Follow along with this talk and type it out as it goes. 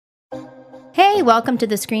Hey, welcome to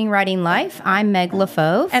the Screenwriting Life. I'm Meg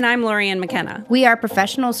LaFauve. And I'm Lorianne McKenna. We are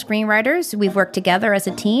professional screenwriters. We've worked together as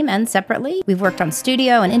a team and separately. We've worked on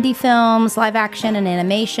studio and indie films, live action and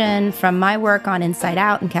animation, from my work on Inside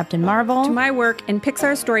Out and Captain Marvel, to my work in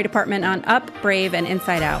Pixar's story department on Up, Brave, and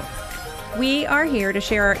Inside Out. We are here to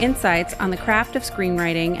share our insights on the craft of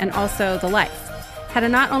screenwriting and also the life, how to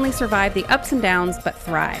not only survive the ups and downs, but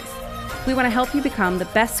thrive. We want to help you become the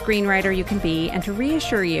best screenwriter you can be and to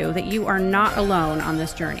reassure you that you are not alone on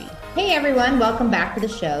this journey. Hey everyone, welcome back to the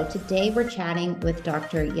show. Today we're chatting with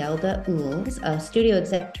Dr. Yalda Uhls, a studio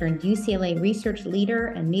exec turned UCLA research leader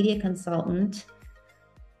and media consultant.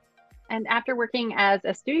 And after working as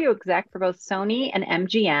a studio exec for both Sony and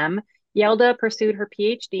MGM, Yalda pursued her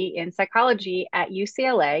PhD in psychology at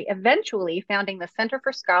UCLA, eventually founding the Center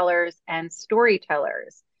for Scholars and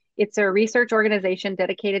Storytellers. It's a research organization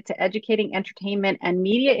dedicated to educating entertainment and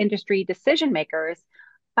media industry decision makers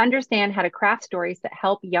understand how to craft stories that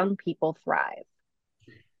help young people thrive.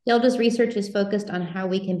 Yalda's research is focused on how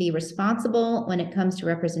we can be responsible when it comes to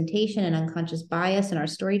representation and unconscious bias in our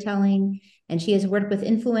storytelling. And she has worked with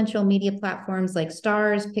influential media platforms like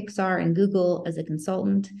Starz, Pixar, and Google as a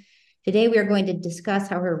consultant. Today, we are going to discuss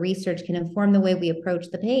how her research can inform the way we approach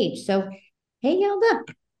the page. So, hey, Yalda.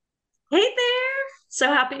 Hey there. So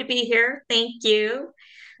happy to be here. Thank you.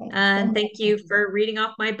 And thank you for reading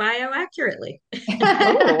off my bio accurately.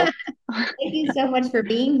 Thank you so much for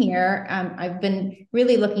being here. I've been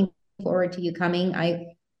really looking forward to you coming.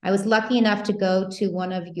 I was lucky enough to go to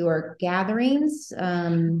one of your gatherings,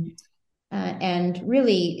 and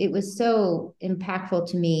really it was so impactful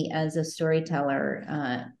to me as a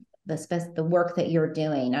storyteller, the work that you're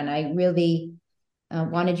doing. And I really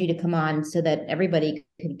wanted you to come on so that everybody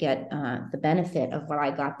could get the benefit of what I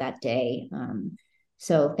got that day.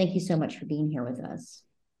 So thank you so much for being here with us.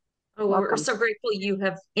 Oh, well, we're so grateful you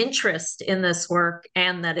have interest in this work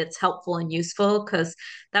and that it's helpful and useful, because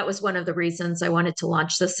that was one of the reasons I wanted to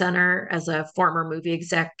launch the center. As a former movie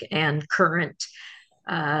exec and current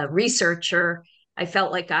researcher, I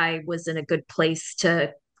felt like I was in a good place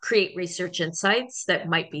to create research insights that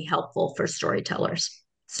might be helpful for storytellers.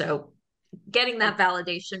 So getting that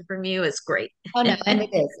validation from you is great. Oh no, and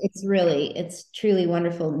it is. It's truly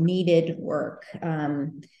wonderful, needed work.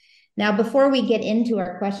 Now, before we get into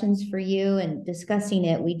our questions for you and discussing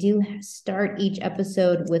it, we do start each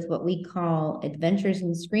episode with what we call Adventures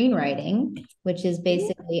in Screenwriting, which is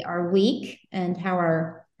basically our week and how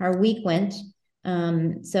our week went.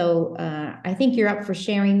 So I think you're up for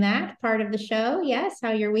sharing that part of the show. Yes,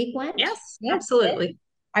 how your week went? Yes, absolutely.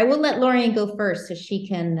 I will let Lorianne go first so she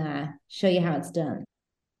can show you how it's done.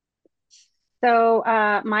 So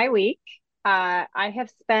my week, I have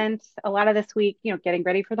spent a lot of this week, getting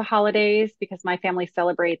ready for the holidays because my family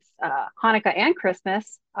celebrates Hanukkah and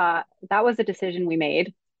Christmas. That was a decision we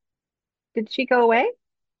made. Did she go away?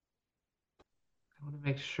 I want to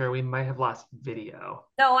make sure. We might have lost video.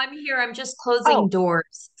 No, I'm here. I'm just closing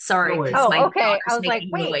doors. Sorry, No worries. because my okay. I daughter's was like,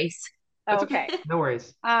 making wait. noise. That's Okay. No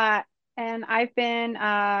worries. And I've been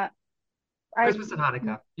Christmas and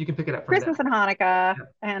Hanukkah. You can pick it up from Christmas there. and Hanukkah, Yeah.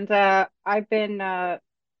 and I've been.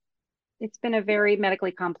 It's been a very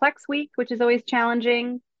medically complex week, which is always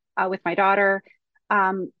challenging with my daughter.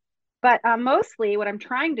 But mostly, what I'm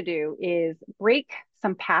trying to do is break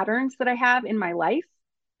some patterns that I have in my life,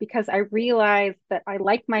 because I realize that I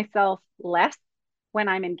like myself less when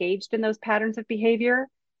I'm engaged in those patterns of behavior.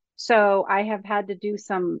 So I have had to do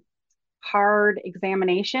some hard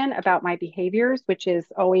examination about my behaviors, which is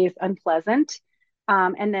always unpleasant.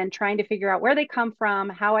 And then trying to figure out where they come from,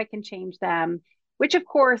 how I can change them, which of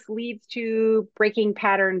course leads to breaking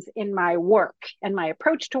patterns in my work and my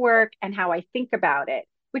approach to work and how I think about it,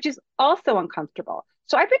 which is also uncomfortable.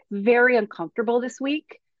 So I've been very uncomfortable this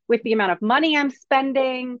week with the amount of money I'm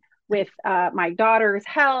spending, with my daughter's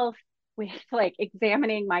health, with like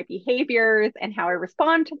examining my behaviors and how I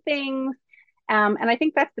respond to things. And I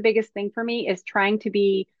think that's the biggest thing for me, is trying to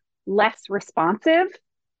be less responsive.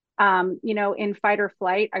 In fight or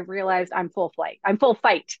flight, I realized I'm full flight. I'm full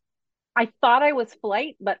fight. I thought I was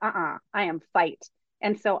flight, but I am fight.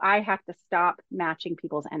 And so I have to stop matching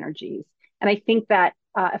people's energies. And I think that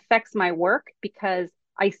affects my work, because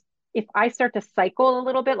if I start to cycle a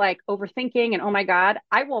little bit, like overthinking and oh my God,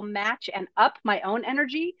 I will match and up my own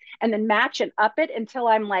energy and then match and up it until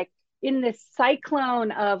I'm like in this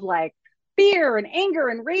cyclone of like fear and anger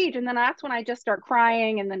and rage. And then that's when I just start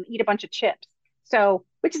crying and then eat a bunch of chips. So,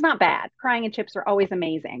 which is not bad. Crying and chips are always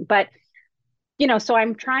amazing. But, so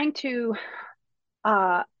I'm trying to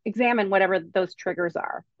examine whatever those triggers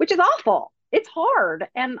are, which is awful. It's hard.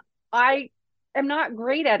 And I am not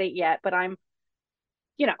great at it yet, but I'm,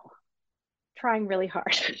 trying really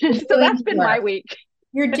hard. You're So doing that's the been my work. week.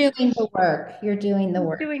 You're doing the work. You're doing the I'm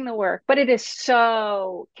work. doing the work, but it is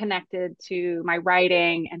so connected to my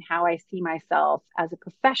writing and how I see myself as a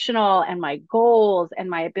professional and my goals and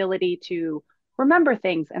my ability to remember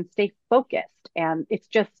things and stay focused. And it's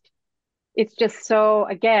just so,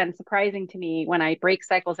 again, surprising to me when I break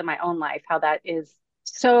cycles in my own life, how that is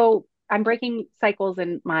so, I'm breaking cycles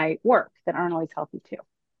in my work that aren't always healthy too.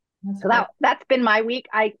 That's So great. that's been my week.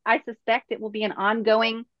 I suspect it will be an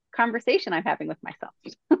ongoing conversation I'm having with myself.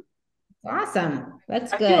 Awesome.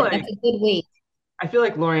 That's I feel good. like That's a good week.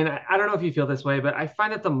 Lorian, I don't know if you feel this way, but I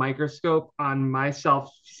find that the microscope on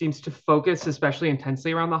myself seems to focus especially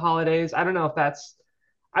intensely around the holidays. I don't know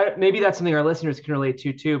if maybe that's something our listeners can relate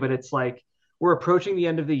to too, but it's like we're approaching the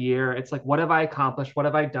end of the year. It's like, what have I accomplished? What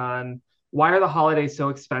have I done? Why are the holidays so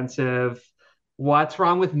expensive? What's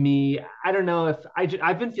wrong with me? I don't know if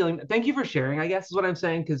I've been feeling, thank you for sharing, I guess is what I'm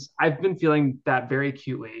saying, because I've been feeling that very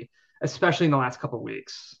acutely, especially in the last couple of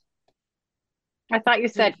weeks. I thought you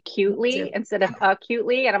said Me too. cutely instead of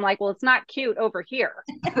acutely. And I'm like, well, it's not cute over here.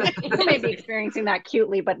 You may be experiencing that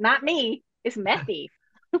cutely, but not me. It's messy.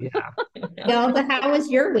 Yeah. Yalda, how was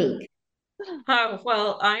your week? Oh,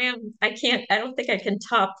 well, I don't think I can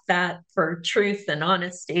top that for truth and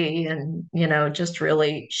honesty and, just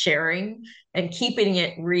really sharing and keeping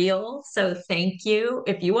it real. So thank you.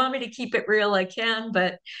 If you want me to keep it real, I can,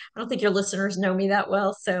 but I don't think your listeners know me that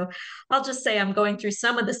well. So I'll just say I'm going through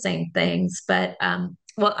some of the same things, but,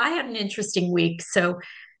 well, I had an interesting week. So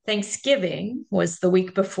Thanksgiving was the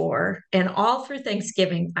week before, and all through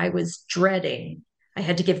Thanksgiving, I was dreading. I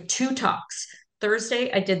had to give two talks.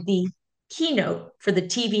 Thursday, I did the keynote for the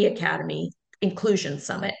TV Academy Inclusion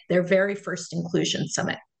Summit, their very first Inclusion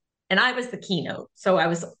Summit. And I was the keynote. So I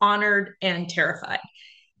was honored and terrified.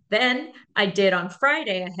 Then I did on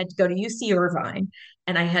Friday, I had to go to UC Irvine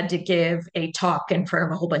and I had to give a talk in front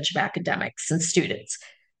of a whole bunch of academics and students.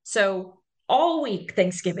 So all week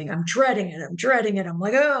Thanksgiving, I'm dreading it. I'm dreading it. I'm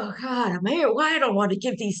like, oh God, I'm here. Why I don't want to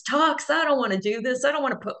give these talks. I don't want to do this. I don't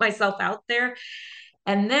want to put myself out there.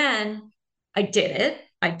 And then I did it.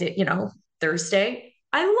 I did, Thursday.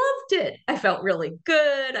 I loved it. I felt really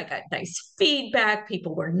good. I got nice feedback.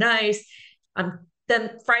 People were nice.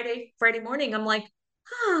 Then Friday morning, I'm like,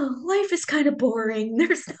 oh, life is kind of boring.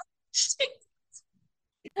 There's no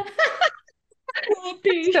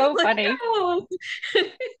happy. So Like, funny. oh.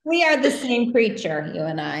 We are the same creature, you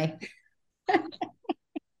and I. It's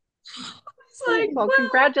like, Well, well,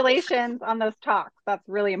 congratulations on those talks. That's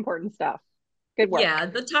really important stuff. Good work. yeah,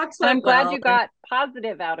 the talks And I'm went glad well. you got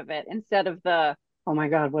positive out of it instead of the, oh my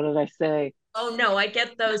God, what did I say? Oh no, I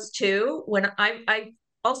get those too. When I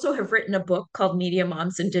also have written a book called Media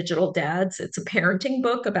Moms and Digital Dads. It's a parenting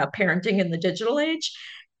book about parenting in the digital age.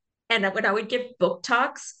 And when I would give book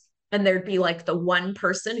talks, and there'd be like the one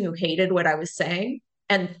person who hated what I was saying,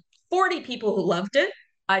 and 40 people who loved it,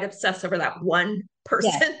 I'd obsess over that one Yes.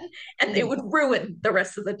 person, and it Yes. would ruin the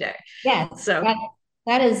rest of the day. Yes. So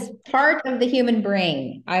That is part of the human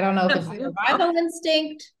brain. I don't know if it's survival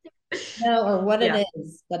instinct, or what yeah, it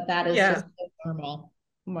is, but that is yeah. just so normal.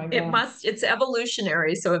 Oh my It God. must, it's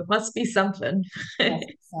evolutionary, so it must be something. That's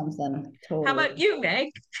something How totally. about you,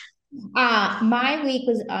 Meg? My week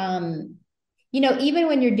was even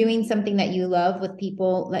when you're doing something that you love with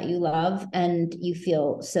people that you love and you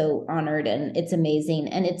feel so honored and it's amazing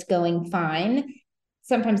and it's going fine,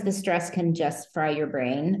 sometimes the stress can just fry your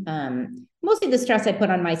brain. Mostly the stress I put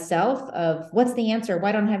on myself of what's the answer?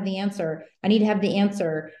 Why don't I have the answer? I need to have the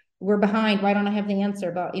answer. We're behind. Why don't I have the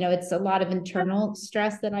answer? But it's a lot of internal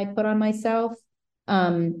stress that I put on myself.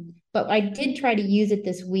 But I did try to use it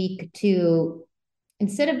this week to,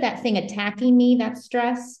 instead of that thing attacking me, that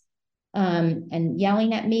stress, and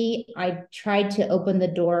yelling at me, I tried to open the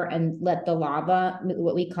door and let the lava,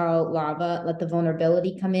 what we call lava, let the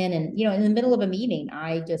vulnerability come in. And, in the middle of a meeting,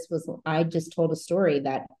 I just told a story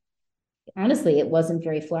that honestly, it wasn't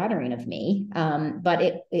very flattering of me. But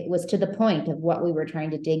it was to the point of what we were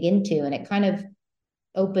trying to dig into. And it kind of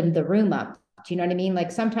opened the room up. Do you know what I mean?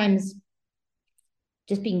 Like sometimes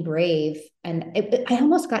just being brave. And I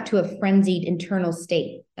almost got to a frenzied internal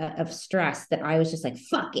state of stress that I was just like,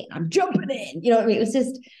 fuck it, I'm jumping in. You know what I mean? It was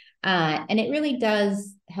just, and it really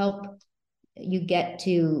does help you get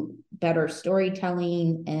to better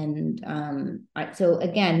storytelling. And so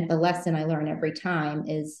again, the lesson I learn every time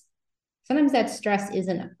is sometimes that stress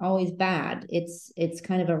isn't always bad. It's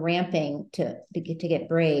kind of a ramping to get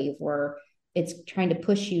brave, or it's trying to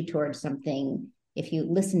push you towards something if you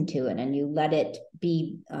listen to it and you let it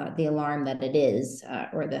be the alarm that it is,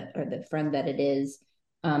 or the friend that it is.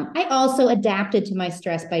 I also adapted to my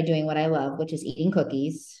stress by doing what I love, which is eating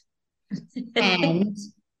cookies. And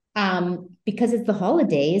because it's the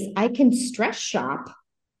holidays, I can stress shop,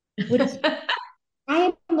 which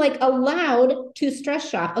I am like allowed to stress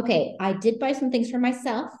shop. Okay, I did buy some things for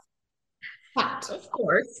myself, but Of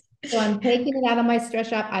course. so I'm taking it out of my stress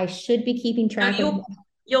shop. I should be keeping Now track of.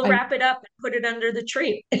 you'll I wrap it up and put it under the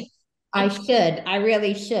tree. I should. I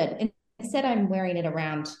really should. And instead, I'm wearing it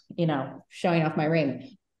around, showing off my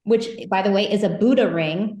ring, which, by the way, is a Buddha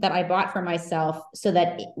ring that I bought for myself so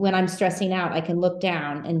that when I'm stressing out, I can look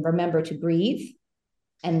down and remember to breathe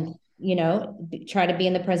and, try to be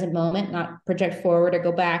in the present moment, not project forward or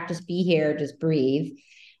go back, just be here, just breathe.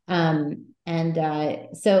 So, I'm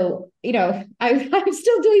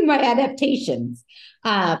still doing my adaptations.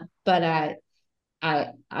 But that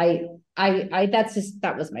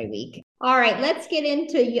was my week. All right, let's get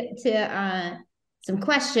into some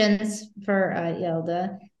questions for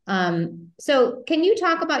Yalda. So can you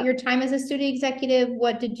talk about your time as a studio executive?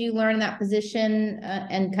 What did you learn in that position,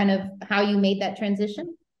 and kind of how you made that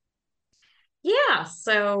transition? Yeah,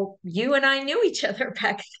 so you and I knew each other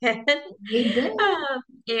back then. We did.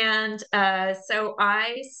 So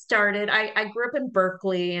I grew up in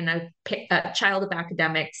Berkeley and a child of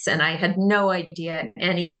academics, and I had no idea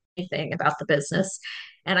anything about the business.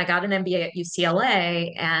 And I got an MBA at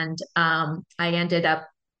UCLA, and I ended up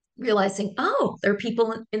realizing, oh, there are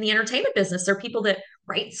people in the entertainment business. There are people that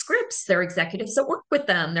write scripts. There are executives that work with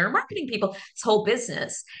them. There are marketing people. This whole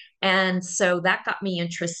business. And so that got me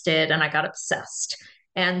interested and I got obsessed.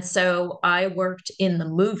 And so I worked in the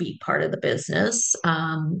movie part of the business.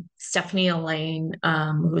 Stephanie Elaine,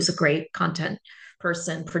 who was a great content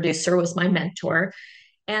person, producer, was my mentor.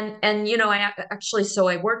 I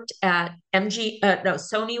worked at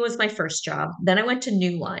Sony was my first job. Then I went to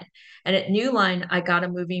New Line. And at New Line, I got a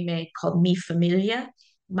movie made called Mi Familia,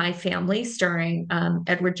 My Family, starring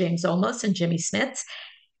Edward James Olmos and Jimmy Smits.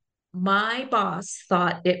 My boss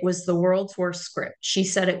thought it was the world's worst script. She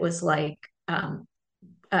said it was like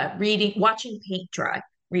watching paint dry,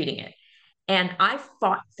 reading it. And I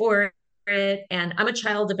fought for it. And I'm a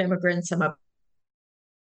child of immigrants.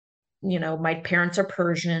 My parents are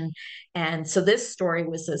Persian. And so this story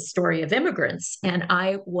was a story of immigrants. And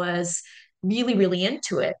I was really, really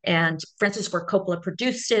into it. And Francis Ford Coppola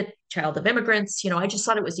produced it, Child of Immigrants. I just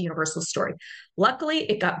thought it was a universal story. Luckily,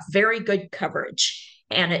 it got very good coverage.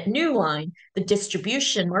 And at New Line, the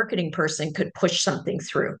distribution marketing person could push something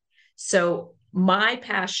through. So my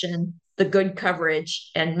passion, the good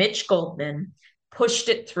coverage, and Mitch Goldman pushed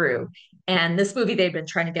it through. And this movie they've been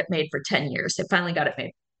trying to get made for 10 years. They finally got it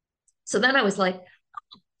made. So then I was like,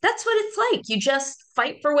 that's what it's like. You just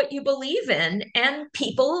fight for what you believe in and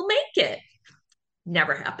people will make it.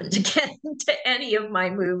 Never happened again to any of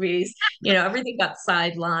my movies. Everything got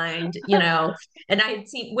sidelined, and I had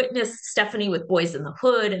witnessed Stephanie with Boys in the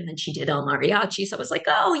Hood, and then she did El Mariachi. So I was like,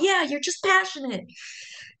 oh, yeah, you're just passionate.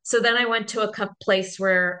 So then I went to a place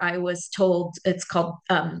where I was told it's called,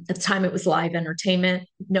 at the time it was Live Entertainment,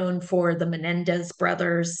 known for the Menendez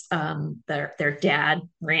brothers. Their dad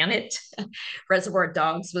ran it. Reservoir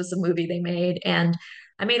Dogs was the movie they made. And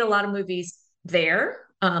I made a lot of movies there,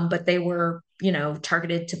 but they were,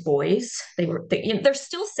 targeted to boys. They're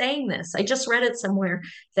still saying this. I just read it somewhere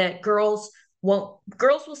that girls will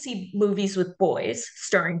see movies with boys,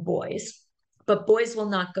 starring boys, but boys will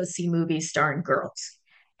not go see movies starring girls.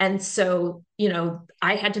 And so,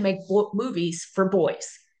 I had to make movies for boys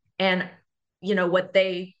and, what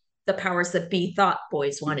the powers that be thought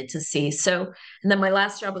boys wanted to see. So, and then my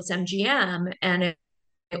last job was MGM and it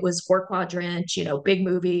was 4 Quadrant, big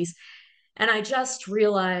movies. And I just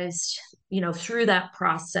realized, through that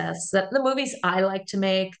process that the movies I like to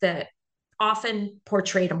make that often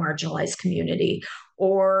portrayed a marginalized community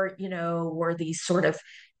or, were these sort of,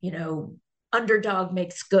 underdog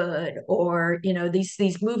makes good or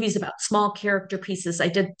these movies about small character pieces. I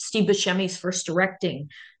did Steve Buscemi's first directing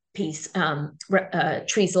piece,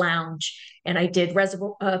 Trees Lounge, and I did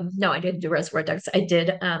Reservoir. No, I didn't do Reservoir Dogs. I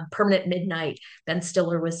did Permanent Midnight. Ben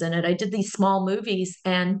Stiller was in it. I did these small movies,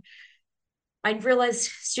 and I realized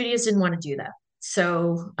studios didn't want to do that.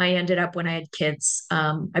 So I ended up when I had kids,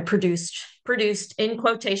 I produced in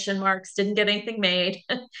quotation marks, didn't get anything made,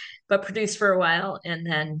 but produced for a while, and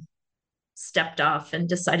then stepped off and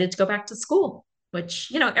decided to go back to school,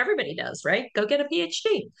 which, everybody does, right? Go get a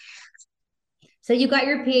PhD. So you got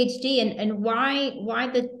your PhD, and why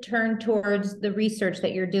the turn towards the research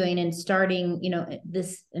that you're doing and starting,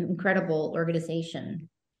 this incredible organization?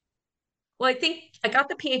 Well, I think I got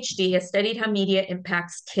the PhD. I studied how media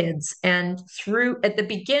impacts kids. And at the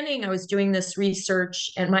beginning, I was doing this research,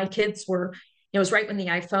 and my kids were, it was right when the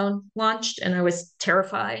iPhone launched, and I was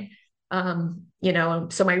terrified.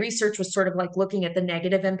 so my research was sort of like looking at the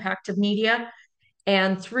negative impact of media.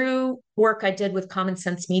 And through work I did with Common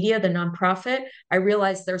Sense Media, the nonprofit, I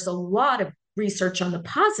realized there's a lot of research on the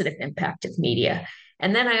positive impact of media.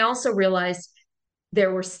 And then I also realized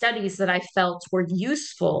there were studies that I felt were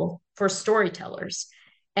useful for storytellers.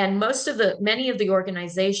 And many of the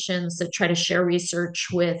organizations that try to share research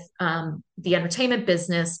with the entertainment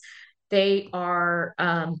business, they are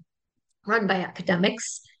run by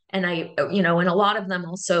academics. And and a lot of them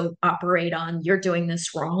also operate on you're doing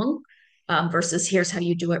this wrong versus here's how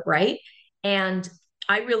you do it right. And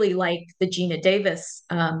I really like the Gina Davis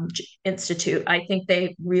Institute. I think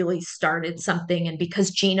they really started something. And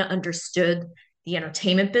because Gina understood the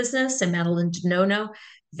entertainment business and Madeline Denono,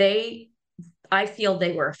 I feel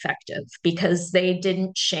they were effective because they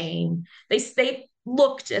didn't shame. They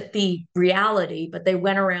looked at the reality, but they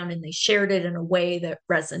went around and they shared it in a way that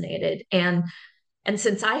resonated. And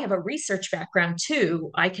since I have a research background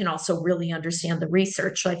too, I can also really understand the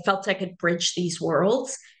research. So I felt I could bridge these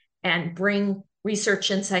worlds and bring research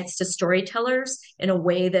insights to storytellers in a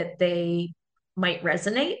way that they might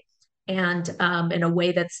resonate, and in a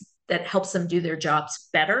way that helps them do their jobs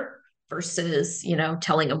better versus,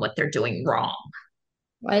 telling them what they're doing wrong.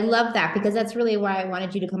 I love that, because that's really why I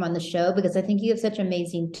wanted you to come on the show, because I think you have such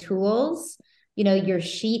amazing tools, your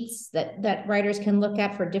sheets that writers can look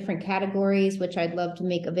at for different categories, which I'd love to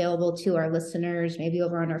make available to our listeners, maybe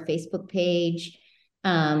over on our Facebook page.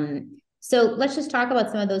 So let's just talk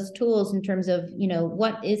about some of those tools in terms of,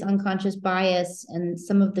 what is unconscious bias and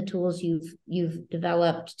some of the tools you've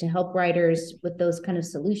developed to help writers with those kind of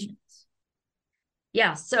solutions.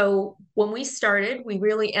 Yeah. So when we started, we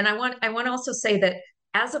really, and I want to also say that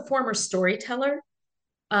as a former storyteller,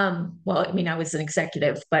 well, I mean, I was an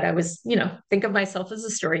executive, but I was, think of myself as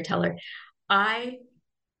a storyteller. I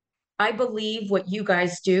believe what you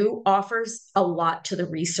guys do offers a lot to the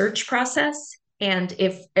research process. And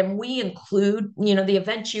we include, the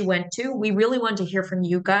event you went to, we really want to hear from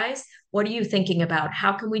you guys. What are you thinking about?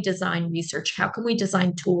 How can we design research? How can we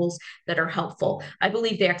design tools that are helpful? I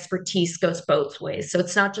believe the expertise goes both ways. So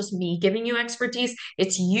it's not just me giving you expertise,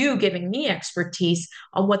 it's you giving me expertise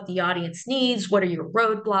on what the audience needs. What are your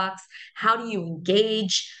roadblocks? How do you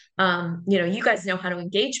engage? You guys know how to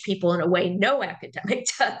engage people in a way no academic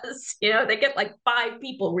does. They get like 5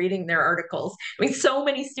 people reading their articles. I mean, so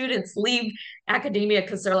many students leave academia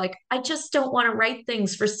because they're like, I just don't want to write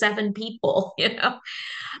things for 7 people,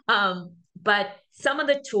 but some of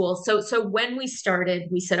the tools. So when we started,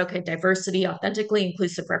 we said, okay, diversity, authentically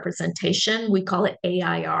inclusive representation, we call it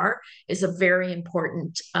AIR, is a very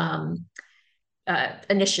important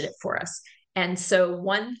initiative for us. And so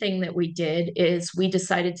one thing that we did is we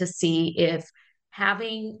decided to see if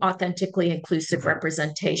having authentically inclusive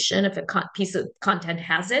representation, if a piece of content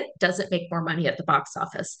has it, does it make more money at the box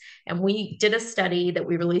office? And we did a study that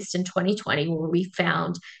we released in 2020 where we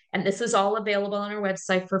found, and this is all available on our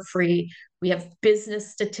website for free, we have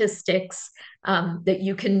business statistics that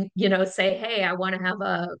you can, say, hey, I want to have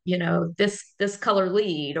a, this color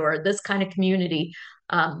lead or this kind of community.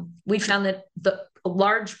 We found that the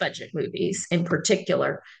large budget movies in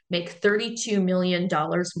particular make $32 million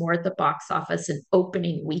more at the box office in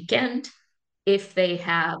opening weekend if they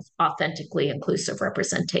have authentically inclusive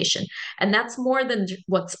representation. And that's more than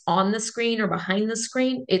what's on the screen or behind the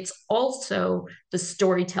screen. It's also the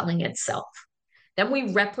storytelling itself. Then we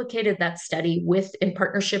replicated that study in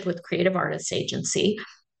partnership with Creative Artists Agency,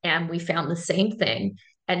 and we found the same thing.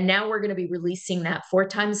 And now we're going to be releasing that 4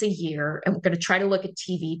 times a year. And we're going to try to look at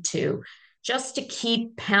TV too, just to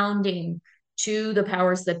keep pounding to the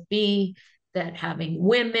powers that be that having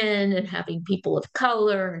women and having people of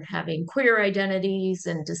color and having queer identities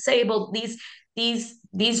and disabled,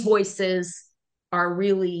 these voices are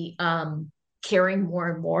really caring more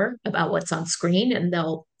and more about what's on screen, and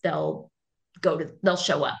they'll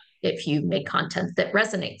show up if you make content that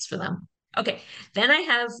resonates for them. Okay, then I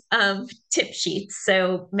have tip sheets.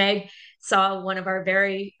 So Meg saw one of our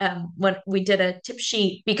when we did a tip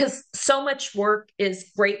sheet, because so much work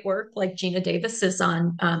is great work, like Gina Davis is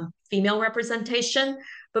on female representation,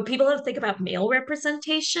 but people have to think about male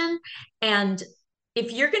representation. And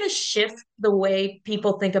if you're going to shift the way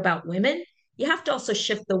people think about women, you have to also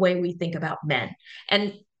shift the way we think about men.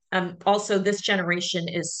 And also, this generation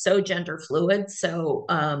is so gender fluid, so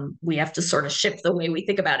we have to sort of shift the way we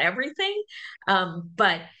think about everything.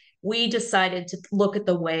 But we decided to look at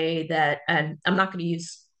the way that, and I'm not going to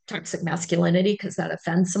use toxic masculinity because that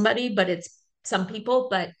offends somebody, but it's some people,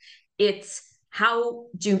 but it's how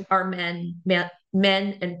are men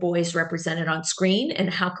and boys represented on screen, and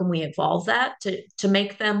how can we evolve that to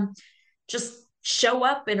make them just show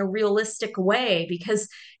up in a realistic way. Because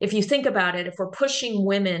if you think about it, if we're pushing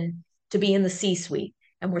women to be in the C-suite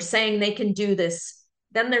and we're saying they can do this,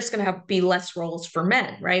 then there's going to be less roles for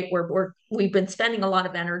men, right? We've been spending a lot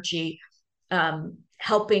of energy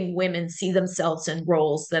helping women see themselves in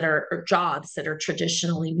roles that are or jobs that are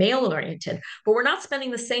traditionally male oriented, but we're not spending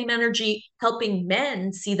the same energy helping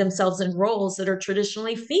men see themselves in roles that are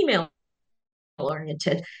traditionally female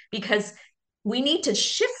oriented, because we need to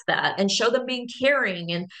shift that and show them being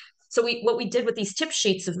caring. And so what we did with these tip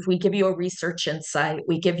sheets is we give you a research insight,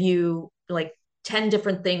 we give you like 10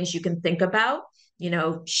 different things you can think about,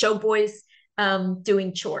 show boys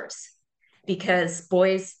doing chores, because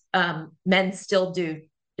men still do,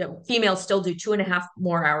 females still do 2.5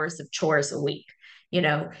 more hours of chores a week.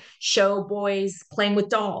 Show boys playing with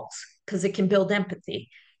dolls because it can build empathy.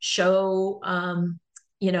 Show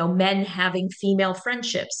men having female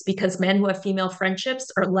friendships, because men who have female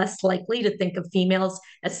friendships are less likely to think of females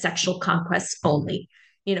as sexual conquests only.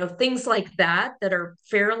 Things like that are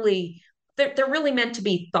fairly, they're really meant to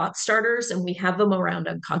be thought starters. And we have them around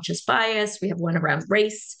unconscious bias. We have one around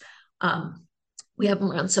race. We have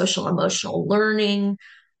them around social emotional learning.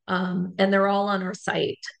 And they're all on our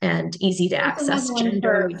site and easy to access.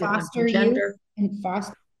 Gender, we did one for gender. And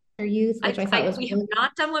foster youth, which I thought was we have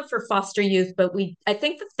not done one for foster youth, but I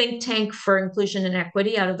think the think tank for inclusion and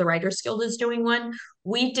equity out of the Writers Guild is doing one.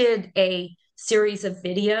 We did a series of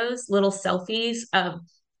videos, little selfies of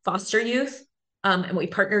foster youth, and we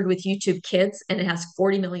partnered with YouTube Kids, and it has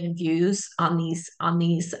 40 million views on these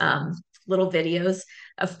little videos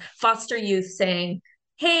of foster youth saying,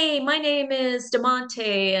 "Hey, my name is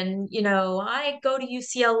DeMonte, and I go to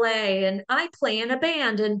UCLA and I play in a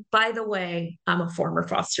band. And by the way, I'm a former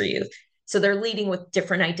foster youth." So they're leading with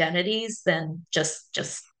different identities than just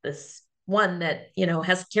this one that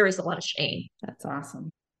carries a lot of shame. That's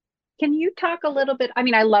awesome. Can you talk a little bit? I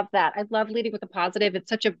mean, I love that. I love leading with a positive. It's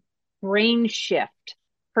such a brain shift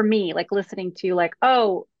for me, like listening to like,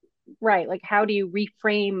 oh, right, like how do you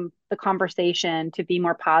reframe the conversation to be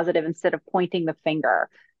more positive instead of pointing the finger,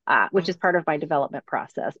 which is part of my development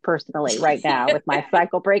process personally right now with my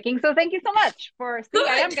cycle breaking. So thank you so much for see,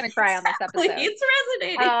 I am going to cry on this episode. It's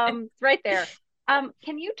resonating. It's right there.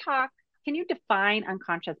 Can you define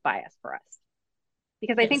unconscious bias for us?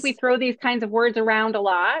 Because I think we throw these kinds of words around a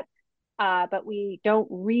lot, but we don't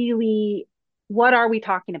really, what are we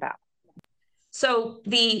talking about? So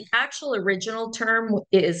the actual original term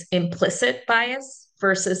is implicit bias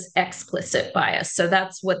versus explicit bias. So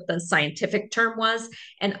that's what the scientific term was.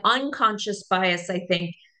 And unconscious bias, I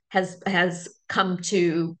think, has come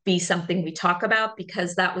to be something we talk about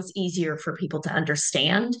because that was easier for people to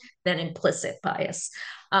understand than implicit bias.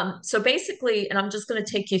 So basically, and I'm just going to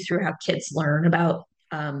take you through how kids learn about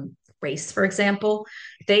race, for example.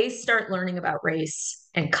 They start learning about race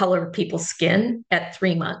and color of people's skin at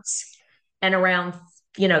 3 months. And around,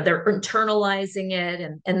 they're internalizing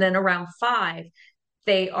it. And then around 5,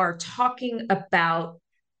 they are talking about,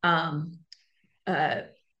 they're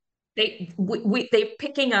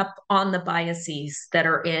picking up on the biases that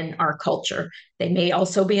are in our culture. They may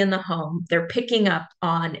also be in the home. They're picking up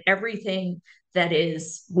on everything that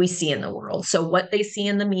is we see in the world. So what they see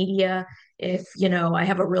in the media, if, I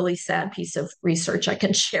have a really sad piece of research I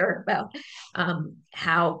can share about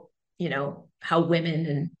how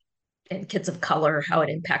women and kids of color, how it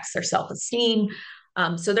impacts their self-esteem.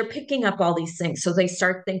 So they're picking up all these things. So they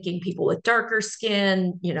start thinking people with darker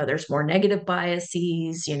skin, there's more negative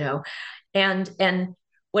biases, and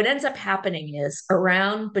what ends up happening is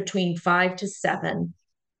around between 5 to 7,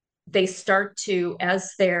 they start to,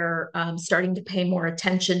 as they're starting to pay more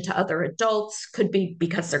attention to other adults, could be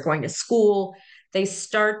because they're going to school, they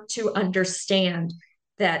start to understand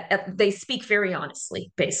that they speak very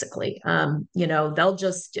honestly, basically. They'll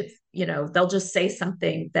just say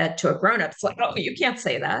something that to a grown-up, it's like, oh, you can't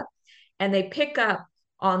say that. And they pick up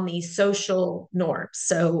on these social norms.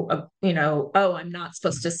 So, oh, I'm not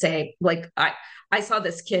supposed to say, like, I saw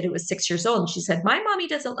this kid who was 6 years old and she said, my mommy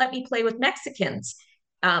doesn't let me play with Mexicans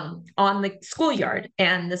on the schoolyard.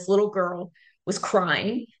 And this little girl was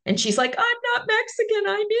crying and she's like, I'm not Mexican,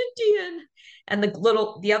 I'm Indian. And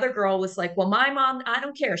the other girl was like, well, my mom, I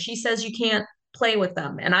don't care. She says you can't play with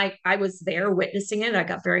them. And I was there witnessing it. I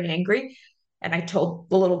got very angry. And I told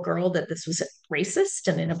the little girl that this was racist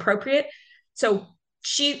and inappropriate. So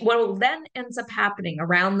what then ends up happening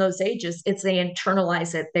around those ages is they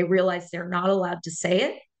internalize it. They realize they're not allowed to say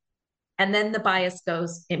it. And then the bias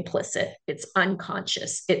goes implicit. It's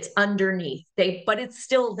unconscious. It's underneath. But it's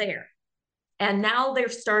still there. And now they're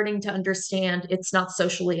starting to understand it's not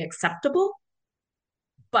socially acceptable,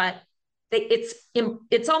 but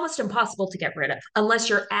it's almost impossible to get rid of unless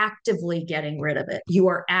you're actively getting rid of it. You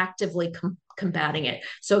are actively combating it.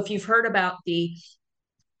 So if you've heard about the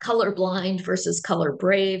colorblind versus color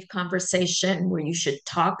brave conversation where you should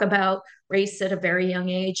talk about race at a very young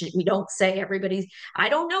age, we don't say everybody's, I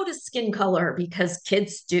don't notice skin color, because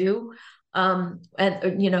kids do. And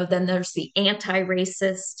then there's the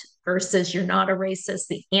anti-racist versus you're not a racist,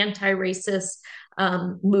 the anti-racist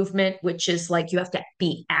movement, which is like you have to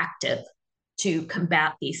be active to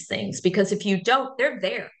combat these things, because if you don't,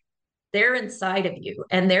 they're inside of you,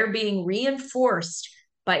 and they're being reinforced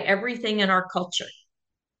by everything in our culture.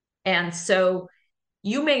 And so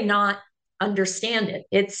you may not understand it.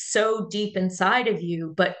 It's so deep inside of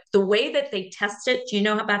you, but the way that they test it, do you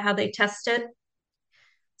know about how they test it?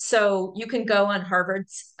 So you can go on Harvard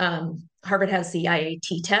has the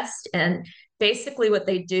IAT test. And basically what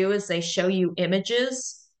they do is they show you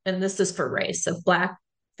images, and this is for race, of Black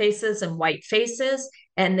faces and white faces.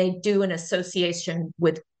 And they do an association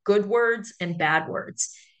with good words and bad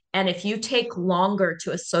words. And if you take longer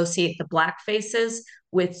to associate the Black faces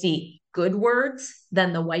with the good words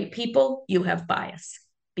than the white people, you have bias,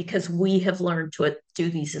 because we have learned to do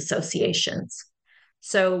these associations.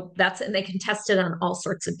 So and they can test it on all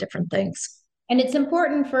sorts of different things. And it's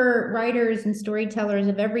important for writers and storytellers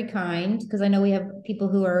of every kind, because I know we have people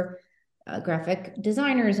who are graphic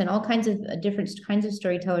designers and all kinds of different kinds of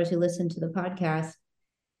storytellers who listen to the podcast,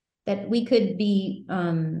 that we could be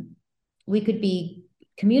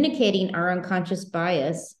communicating our unconscious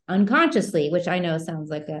bias unconsciously, which I know sounds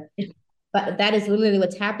like but that is literally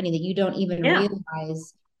what's happening, that you don't even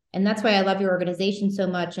realize. And that's why I love your organization so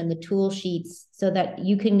much, and the tool sheets, so that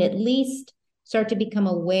you can at least start to become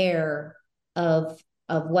aware of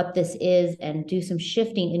what this is and do some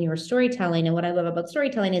shifting in your storytelling. And what I love about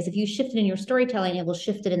storytelling is if you shift it in your storytelling, it will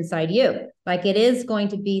shift it inside you. Like, it is going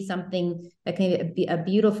to be something that can be a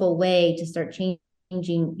beautiful way to start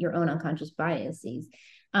changing your own unconscious biases.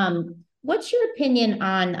 What's your opinion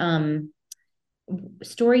on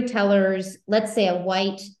storytellers? Let's say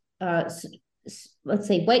white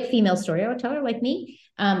female storyteller like me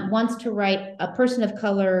wants to write a person of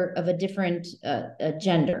color of a different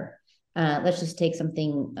gender. Let's just take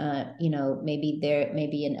something, maybe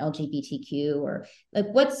an LGBTQ, or like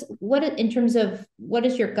what in terms of what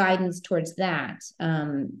is your guidance towards that?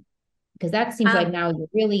 Because that seems like now you're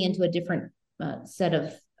really into a different set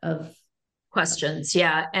of questions.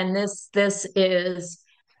 Yeah. And this is,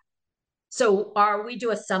 so we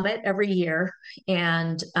do a summit every year.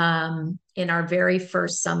 And in our very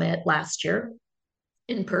first summit last year,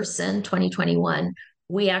 in person, 2021,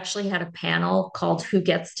 we actually had a panel called Who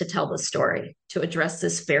Gets to Tell the Story, to address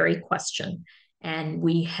this very question. And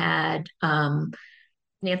we had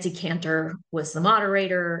Nancy Cantor was the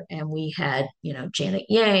moderator, and we had, Janet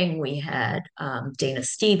Yang, we had Dana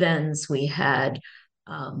Stevens, we had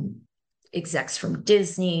execs from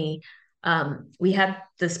Disney. We had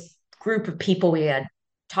this group of people we had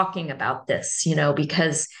talking about this,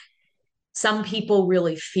 because some people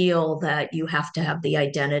really feel that you have to have the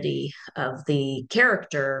identity of the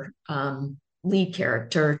character, lead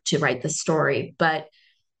character, to write the story. But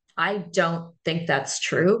I don't think that's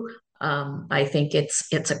true. I think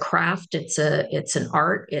it's a craft. It's an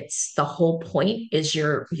art. It's the whole point is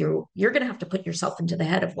you're going to have to put yourself into the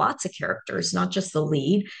head of lots of characters, not just the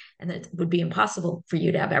lead. And it would be impossible for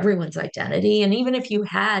you to have everyone's identity. And even if you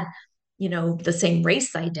had, the same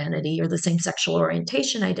race identity or the same sexual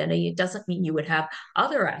orientation identity, it doesn't mean you would have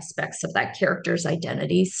other aspects of that character's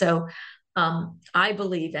identity. So I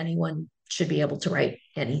believe anyone should be able to write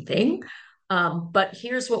anything. But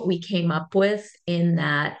here's what we came up with in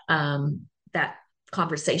that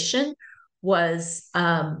conversation was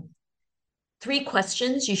 3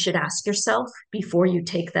 questions you should ask yourself before you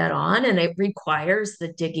take that on. And it requires the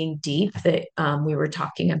digging deep that we were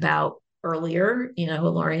talking about earlier,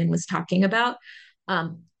 Lorian was talking about.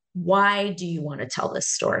 Why do you want to tell this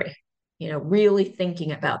story? Really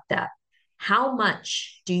thinking about that. How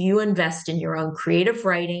much do you invest in your own creative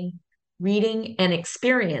writing, reading, and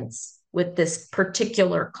experience with this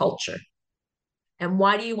particular culture? And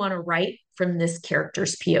why do you want to write from this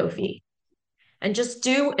character's POV? And just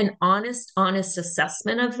do an honest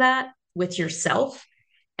assessment of that with yourself.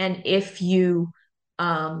 And if you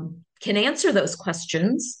can answer those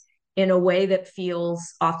questions in a way that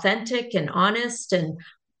feels authentic and honest and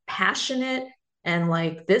passionate, and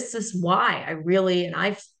like, this is why I really, and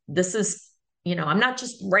I'm not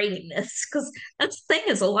just writing this, because that's the thing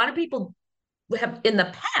is a lot of people have in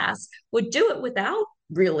the past would do it without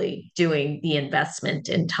really doing the investment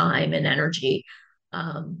in time and energy.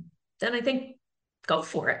 Then I think go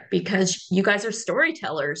for it, because you guys are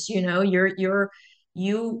storytellers.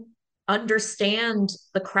 You understand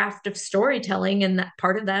the craft of storytelling, and that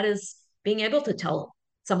part of that is being able to tell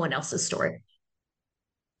someone else's story.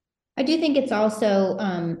 I do think it's also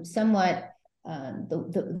somewhat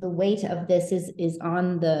the weight of this is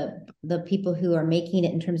on the people who are making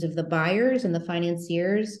it in terms of the buyers and the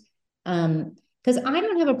financiers. Because I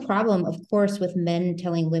don't have a problem, of course, with men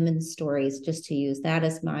telling women's stories, just to use that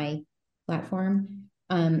as my platform.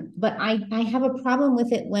 But I have a problem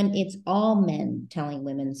with it when it's all men telling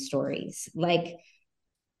women's stories. Like,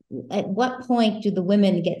 at what point do the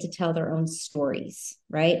women get to tell their own stories,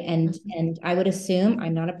 right? And I would assume,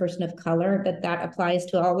 I'm not a person of color, that applies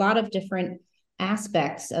to a lot of different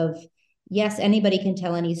aspects of, yes, anybody can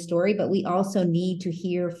tell any story, but we also need to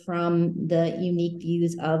hear from the unique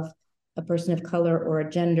views of a person of color or a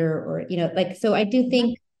gender, or like, so I do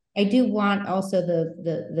think I do want also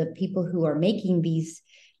the people who are making these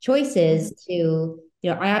choices to,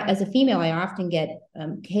 as a female, I often get,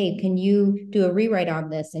 hey, can you do a rewrite on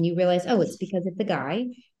this? And you realize, oh, it's because it's a guy,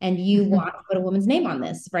 and you want to put a woman's name on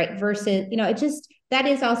this, right? Versus, it just, that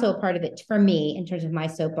is also a part of it for me in terms of my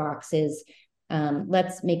soapbox is,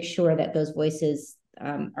 let's make sure that those voices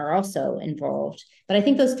are also involved. But I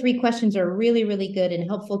think those three questions are really, really good and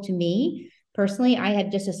helpful to me. Personally, I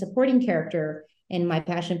had just a supporting character in my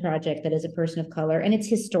passion project that is a person of color, and it's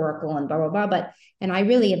historical and blah, blah, blah. And I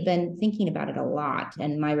really have been thinking about it a lot,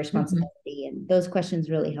 and my responsibility, and those questions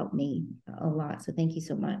really helped me a lot. So thank you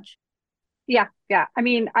so much. Yeah. I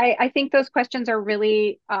mean, I think those questions are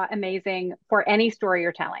really amazing for any story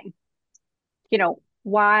you're telling.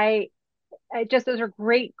 Why, those are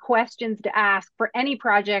great questions to ask for any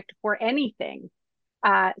project, for anything.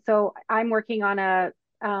 So I'm working on a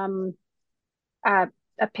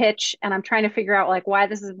pitch, and I'm trying to figure out like why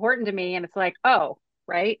this is important to me. And it's like, oh,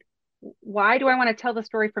 right. Why do I want to tell the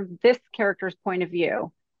story from this character's point of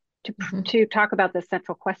view to talk about this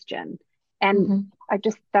central question? And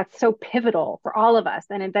that's so pivotal for all of us.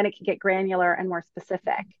 And then it can get granular and more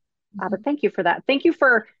specific. But thank you for that. Thank you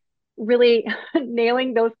for really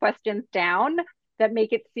nailing those questions down that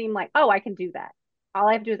make it seem like, oh, I can do that. All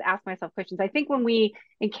I have to do is ask myself questions. I think when we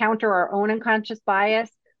encounter our own unconscious bias,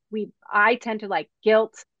 I tend to like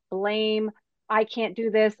guilt, blame. I can't do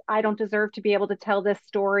this. I don't deserve to be able to tell this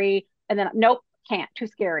story. And then, nope, can't, too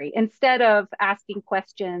scary. Instead of asking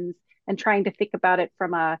questions and trying to think about it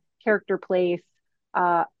from a character place,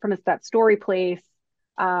 from that story place,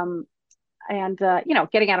 and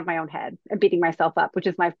getting out of my own head and beating myself up, which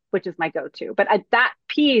is my go-to. But that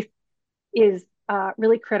piece is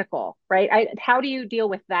really critical, right? How do you deal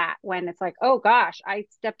with that when it's like, oh gosh, I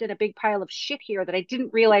stepped in a big pile of shit here that I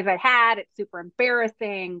didn't realize I had. It's super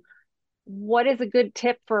embarrassing. What is a good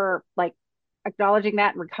tip for like acknowledging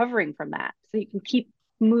that and recovering from that so you can keep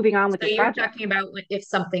moving on with So your you're project? talking about if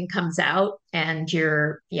something comes out and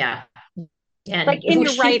and Like in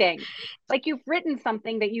your writing, like you've written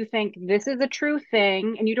something that you think this is a true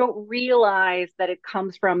thing, and you don't realize that it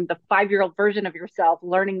comes from the 5-year-old version of yourself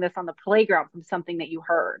learning this on the playground from something that you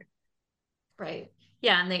heard. Right.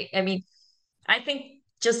 Yeah. And I think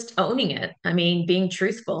just owning it. I mean, being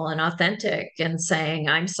truthful and authentic and saying,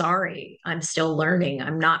 I'm sorry, I'm still learning.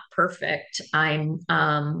 I'm not perfect. I'm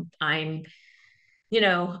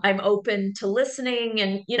open to listening.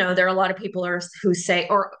 And, there are a lot of people who say,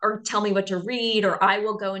 or tell me what to read, or I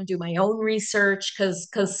will go and do my own research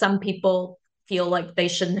because some people feel like they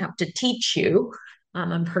shouldn't have to teach you.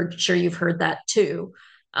 I'm sure you've heard that too.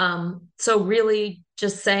 So really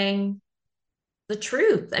just saying the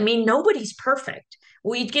truth. I mean, nobody's perfect.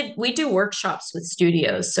 We do workshops with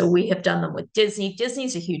studios. So we have done them with Disney.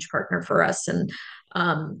 Disney's a huge partner for us. And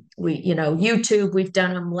YouTube, we've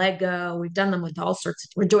done them, Lego, we've done them with all sorts.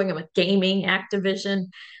 We're doing them with gaming, Activision.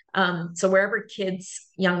 So wherever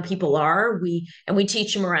young people are, we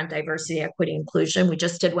teach them around diversity, equity, inclusion. We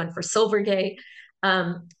just did one for Silvergate.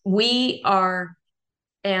 I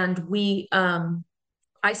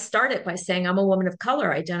started by saying I'm a woman of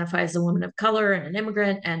color, identify as a woman of color and an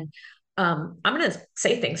immigrant, and I'm going to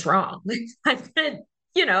say things wrong. I'm going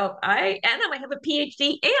to, I have a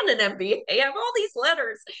PhD and an MBA. I have all these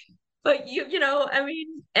letters, but I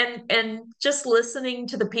mean, and just listening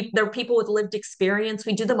to the people. There are people with lived experience.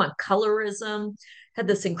 We do them on colorism. Had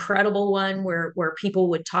this incredible one where people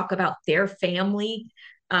would talk about their family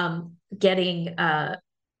getting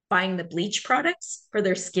buying the bleach products for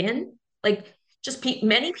their skin, like just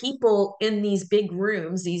many people in these big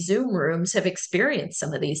rooms, these Zoom rooms, have experienced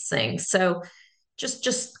some of these things. So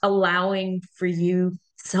just allowing for you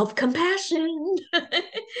self-compassion,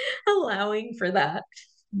 allowing for that.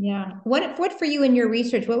 Yeah. What for you in your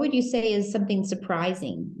research, what would you say is something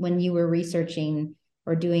surprising when you were researching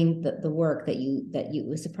or doing the work that you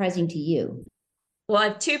was surprising to you? Well, I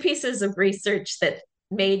have two pieces of research that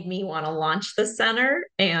made me want to launch the center.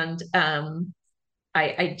 And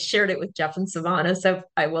I shared it with Jeff and Savannah, so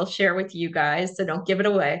I will share with you guys, so don't give it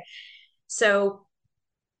away. So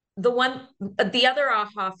the other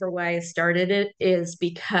aha for why I started it is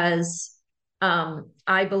because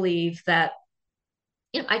I believe that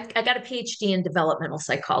I got a PhD in developmental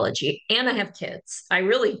psychology and I have kids. I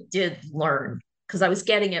really did learn because I was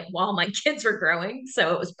getting it while my kids were growing.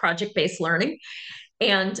 So it was project-based learning.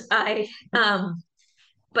 And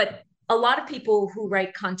but a lot of people who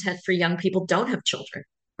write content for young people don't have children,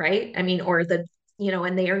 right? I mean, or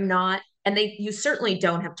and they are not, and you certainly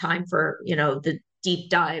don't have time for, the deep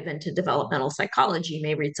dive into developmental psychology. You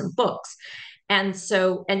may read some books. And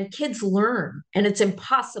kids learn, and it's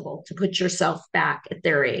impossible to put yourself back at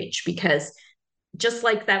their age because just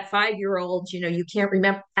like that 5-year-old, you can't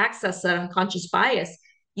remember access that unconscious bias.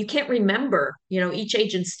 You can't remember, each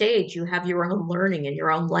age and stage, you have your own learning and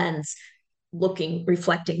your own lens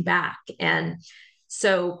reflecting back. And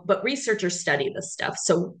so, but researchers study this stuff.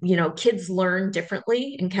 So, kids learn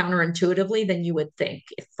differently and counterintuitively than you would think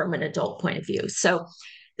from an adult point of view. So,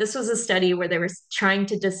 this was a study where they were trying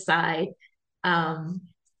to decide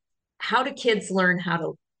how do kids learn how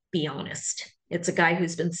to be honest. It's a guy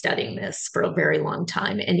who's been studying this for a very long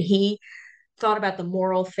time. And he thought about the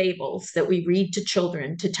moral fables that we read to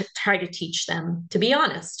children to try to teach them to be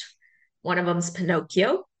honest. One of them is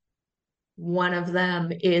Pinocchio. One of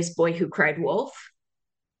them is Boy Who Cried Wolf.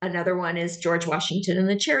 Another one is George Washington and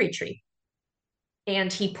the Cherry Tree.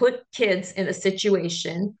 And he put kids in a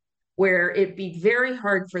situation where it'd be very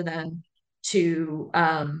hard for them to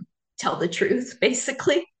tell the truth,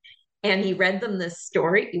 basically. And he read them this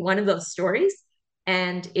story, one of those stories.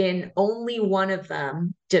 And in only one of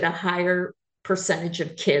them did a higher percentage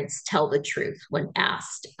of kids tell the truth when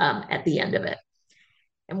asked at the end of it.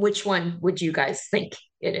 And which one would you guys think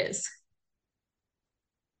it is?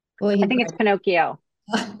 Boy I who think it's cried. Pinocchio.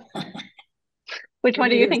 Which one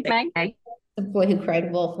do you think, Meg? The boy who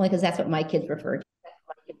cried wolf, only because that's what my kids refer to.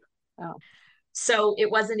 Oh. So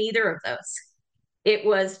it wasn't either of those. It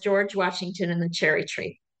was George Washington and the Cherry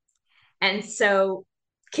Tree. And so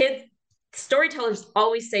kids, storytellers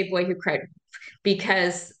always say Boy Who Cried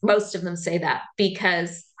because most of them say that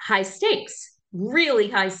because high stakes, really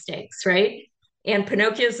high stakes, right? And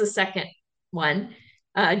Pinocchio's the second one.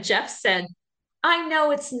 Jeff said, I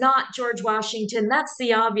know it's not George Washington. That's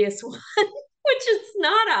the obvious one, which is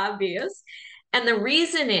not obvious. And the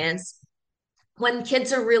reason is when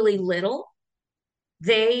kids are really little,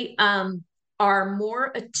 they are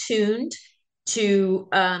more attuned to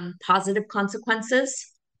positive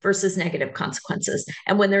consequences versus negative consequences.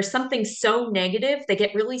 And when there's something so negative, they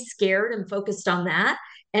get really scared and focused on that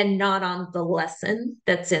and not on the lesson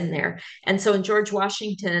that's in there. And so in George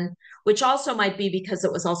Washington, which also might be because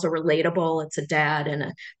it was also relatable, it's a dad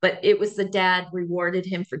but it was the dad rewarded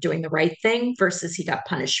him for doing the right thing versus he got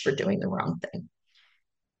punished for doing the wrong thing.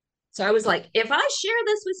 So I was like, if I share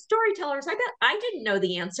this with storytellers, I bet I didn't know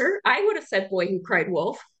the answer. I would have said Boy Who Cried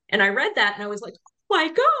Wolf. And I read that and I was like, oh my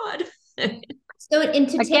God. So and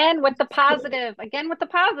to take Again with the positive. Again with the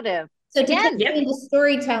positive. so to take Again. Yep. the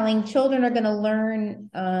storytelling, children are going to learn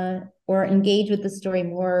or engage with the story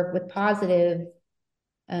more with positive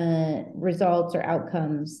results or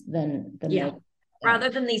outcomes than Yeah. Rather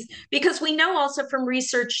than these, because we know also from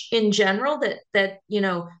research in general that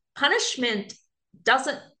punishment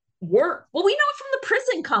doesn't work. Well, we know it from the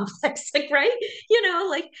prison complex, like, right?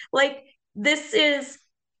 Like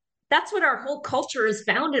that's what our whole culture is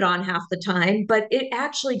founded on half the time, but it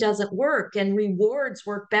actually doesn't work, and rewards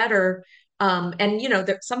work better. And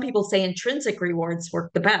some people say intrinsic rewards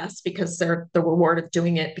work the best because they're the reward of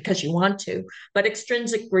doing it because you want to, but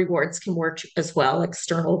extrinsic rewards can work as well,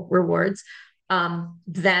 external rewards.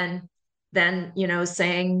 Then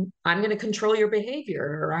saying I'm going to control your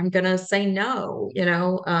behavior or I'm going to say no.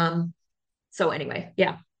 So anyway,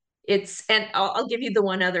 yeah, and I'll give you the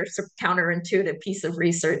one other sort of counterintuitive piece of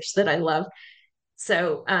research that I love.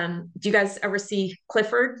 So do you guys ever see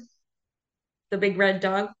Clifford, the big red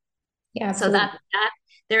dog? Yeah, so that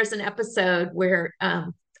there's an episode where a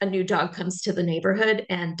new dog comes to the neighborhood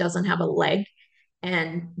and doesn't have a leg,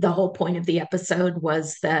 and the whole point of the episode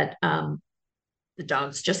was that the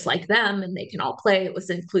dog's just like them and they can all play. It was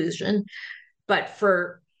inclusion. But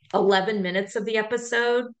for 11 minutes of the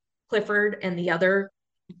episode, Clifford and the other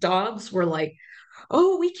dogs were like,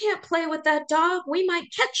 Oh, we can't play with that dog. We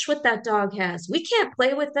might catch what that dog has. We can't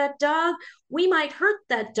play with that dog. We might hurt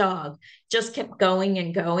that dog. Just kept going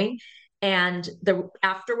and going. And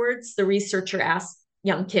afterwards, the researcher asked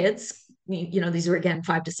young kids, these were again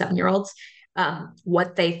 5 to 7 year olds,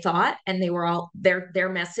 what they thought, and they were all their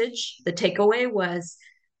message. The takeaway was,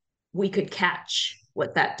 we could catch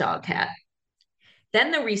what that dog had.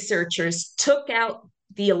 Then the researchers took out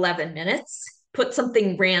the 11 minutes, put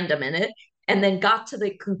something random in it, and then got to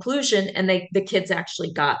the conclusion, and the kids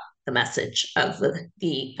actually got the message of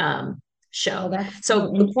the show.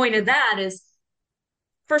 So the point of that is,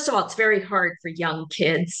 first of all, it's very hard for young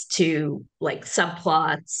kids to like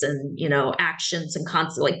subplots and actions and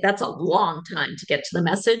concepts. Like, that's a long time to get to the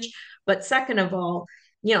message. But second of all,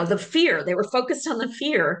 the fear, they were focused on the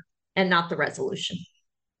fear and not the resolution.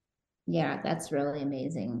 Yeah, that's really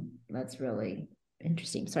amazing. That's really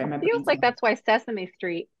interesting. Sorry, my It feels like that's why Sesame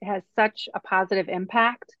Street has such a positive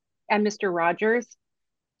impact, and Mr. Rogers,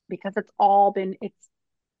 because it's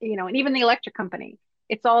and even the electric company,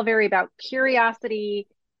 it's all very about curiosity,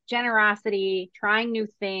 generosity, trying new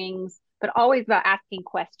things, but always about asking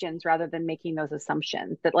questions rather than making those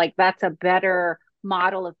assumptions. That, like, that's a better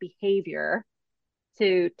model of behavior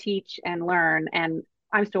to teach and learn. And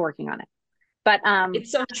I'm still working on it. But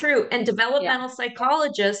it's so true. And developmental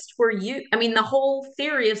psychologists the whole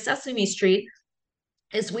theory of Sesame Street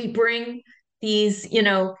is we bring these,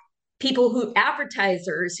 people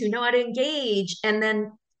advertisers who know how to engage, and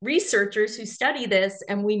then researchers who study this,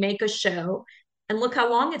 and we make a show, and look how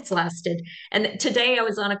long it's lasted. And today I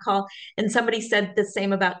was on a call and somebody said the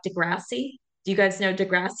same about Degrassi. Do you guys know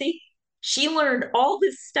Degrassi? She learned all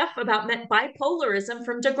this stuff about bipolarism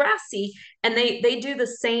from Degrassi, and they do the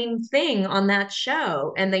same thing on that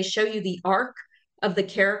show, and they show you the arc of the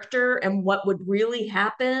character and what would really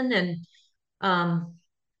happen. And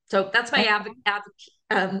so that's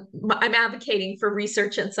I'm advocating for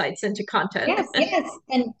research insights into content. Yes.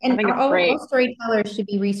 And all storytellers should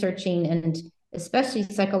be researching, and especially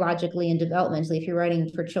psychologically and developmentally if you're writing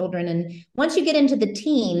for children. And once you get into the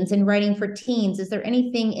teens and writing for teens, is there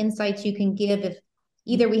anything insights you can give if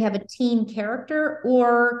either we have a teen character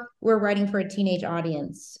or we're writing for a teenage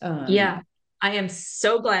audience? Yeah, I am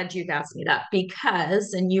so glad you've asked me that,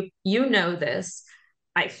 because, and you know this,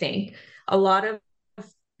 I think a lot of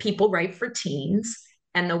people write for teens,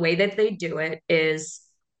 and the way that they do it is,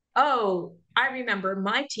 oh, I remember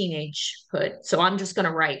my teenagehood, so I'm just going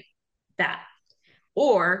to write that.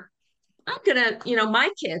 Or I'm going to, my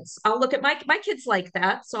kids, I'll look at my kids like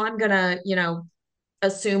that, so I'm going to,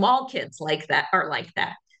 assume all kids like that are like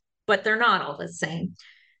that, but they're not all the same.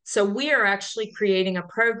 So we are actually creating a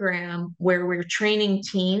program where we're training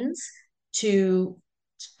teens to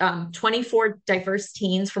 24 diverse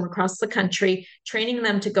teens from across the country, training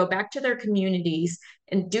them to go back to their communities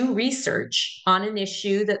and do research on an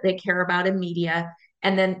issue that they care about in media,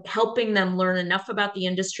 and then helping them learn enough about the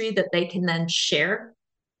industry that they can then share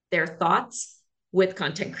their thoughts with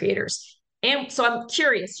content creators. And so I'm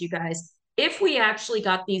curious, you guys, if we actually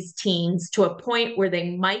got these teens to a point where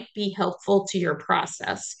they might be helpful to your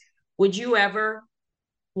process, would you ever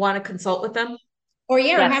want to consult with them? Or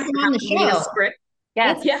have them on the show. A script?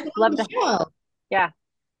 Yes. Love the show. Yeah.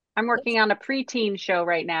 I'm working on a preteen show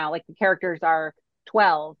right now. Like, the characters are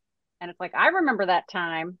 12. And it's like, I remember that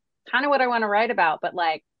time, kind of what I want to write about, but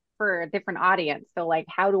like for a different audience. So like,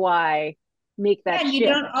 how do I make that shift? You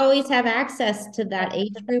don't always have access to that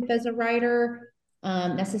age group as a writer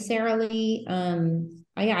necessarily.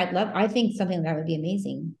 I think something that would be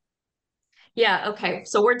amazing. Yeah. Okay.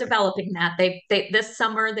 So we're developing that. They this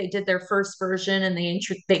summer they did their first version, and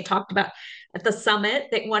they talked about at the summit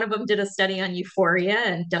that one of them did a study on euphoria,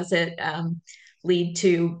 and does it lead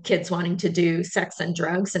to kids wanting to do sex and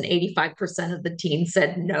drugs, and 85% of the teens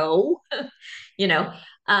said no.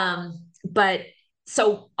 But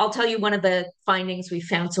so I'll tell you one of the findings we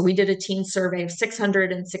found. So we did a teen survey of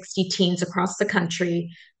 660 teens across the country,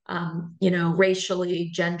 racially,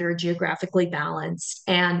 gender, geographically balanced,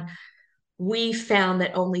 and we found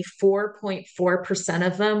that only 4.4%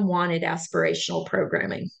 of them wanted aspirational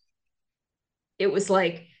programming. It was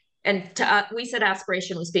like, and we said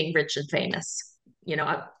aspiration was being rich and famous.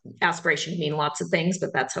 Aspiration can mean lots of things,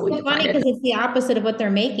 but that's how we define it. Because it's the opposite of what they're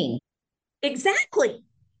making. Exactly.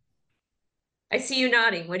 I see you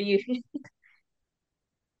nodding. What do you think?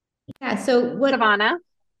 Yeah. So what, Savannah?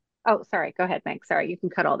 Oh, sorry. Go ahead, Meg. Sorry, you can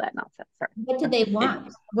cut all that nonsense. Sorry. What do they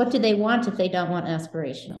want? What do they want if they don't want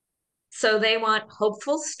aspirational? So they want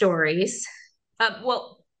hopeful stories.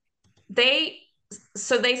 They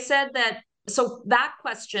said that, so that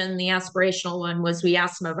question, the aspirational one, was we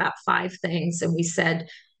asked them about 5 things, and we said,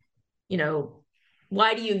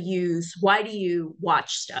 why do you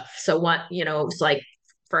watch stuff? So what, it's like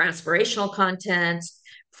for aspirational content,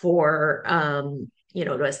 for to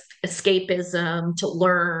escapism, to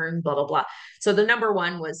learn, blah blah blah. So the number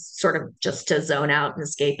one was sort of just to zone out and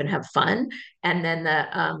escape and have fun, and then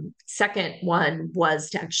the second one was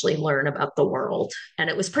to actually learn about the world, and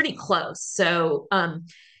it was pretty close. So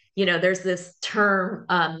there's this term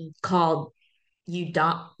called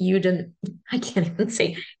I can't even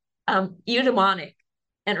say eudaimonic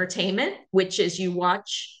entertainment, which is you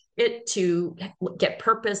watch it to get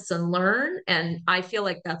purpose and learn. And I feel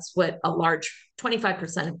like that's what a large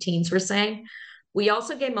 25% of teens were saying. We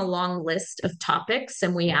also gave them a long list of topics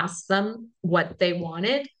and we asked them what they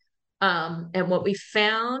wanted. And what we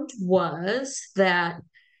found was that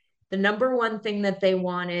the number one thing that they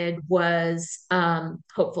wanted was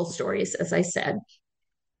hopeful stories, as I said.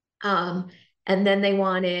 And then they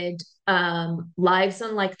wanted lives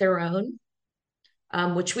unlike their own,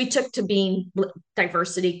 which we took to being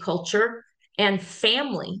diversity, culture, and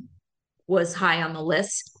family was high on the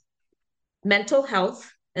list. Mental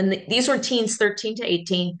health, and these were teens 13 to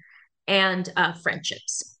 18, and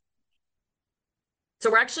friendships. So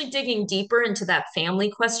we're actually digging deeper into that family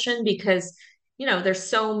question because, there's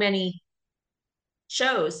so many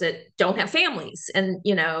shows that don't have families, and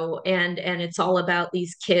it's all about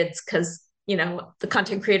these kids because the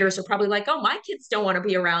content creators are probably like, oh, my kids don't want to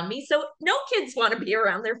be around me, so no kids want to be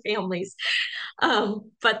around their families.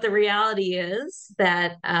 But the reality is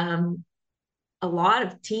that a lot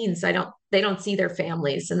of teens, they don't see their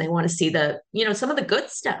families, and they want to see some of the good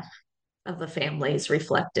stuff of the families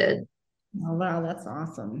reflected. Oh, wow, that's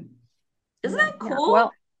awesome. Isn't that cool? Yeah,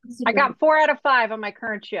 well, I got 4 out of 5 on my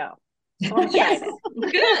current show. Yes,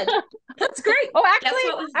 good. That's great. Oh,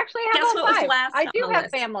 actually, I have all 5. I do have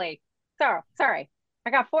list? Family. So sorry, I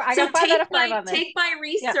got 4. I got 5 out of 5 on this. Take my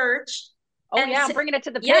research. Yeah. Oh yeah, I'm bringing it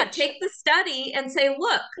to the pitch. Yeah, take the study and say,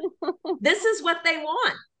 look, this is what they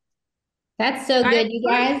want. That's so good, you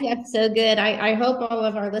guys. That's so good. I hope all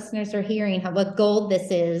of our listeners are hearing what gold this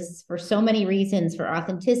is for so many reasons, for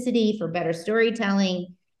authenticity, for better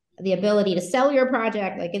storytelling, the ability to sell your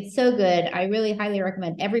project. Like, it's so good. I really highly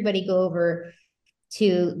recommend everybody go over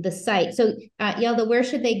to the site. So Yalda, where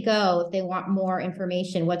should they go if they want more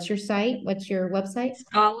information? What's your site? What's your website?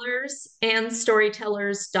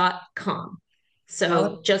 scholarsandstorytellers.com.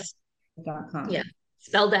 So just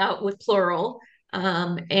spelled out with plural.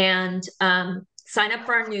 And sign up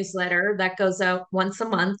for our newsletter that goes out once a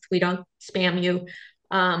month. We don't spam you.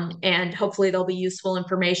 And hopefully there'll be useful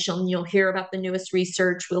information. You'll hear about the newest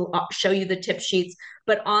research. We'll show you the tip sheets.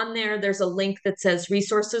 But on there's a link that says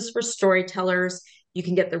resources for storytellers. You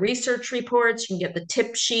can get the research reports. You can get the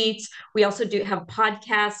tip sheets. We also do have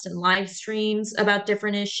podcasts and live streams about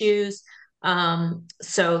different issues.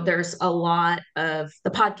 So there's a lot of,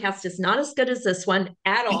 the podcast is not as good as this one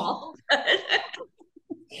at all.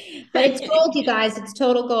 But it's gold, you guys. It's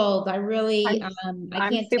total gold. I really,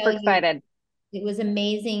 I'm super excited. It was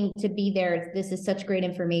amazing to be there. This is such great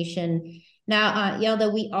information. Now,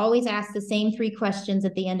 Yalda, we always ask the same 3 questions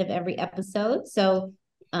at the end of every episode. So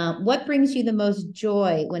what brings you the most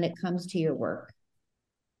joy when it comes to your work?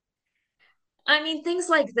 I mean, things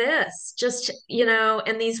like this, just,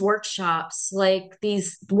 and these workshops, like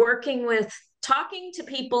these talking to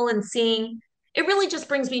people and seeing, it really just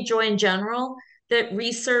brings me joy in general that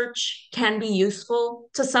research can be useful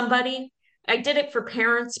to somebody. I did it for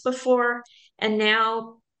parents before, and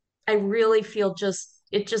now I really feel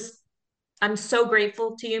I'm so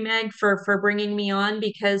grateful to you, Meg, for bringing me on,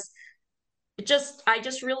 because I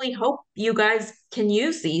just really hope you guys can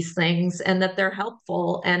use these things and that they're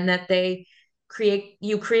helpful and that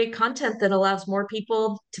you create content that allows more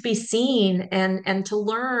people to be seen and to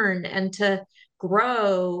learn and to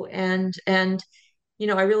grow and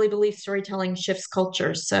I really believe storytelling shifts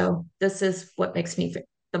cultures. So this is what makes me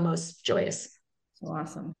the most joyous. So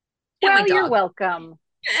awesome. Well, you're welcome.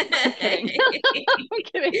 I'm kidding. I'm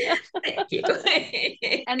kidding. Thank you.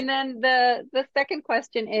 And then the second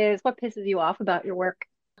question is, what pisses you off about your work?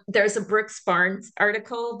 There's a Brooks Barnes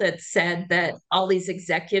article that said that all these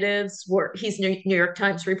executives he's New York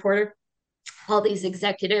Times reporter, all these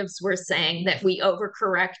executives were saying that we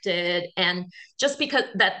overcorrected, and just because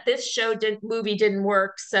that this movie didn't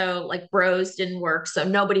work, so like Bros didn't work, so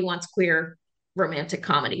nobody wants queer romantic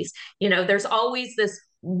comedies. There's always this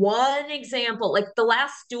one example, like The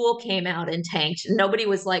Last Duel came out and tanked. Nobody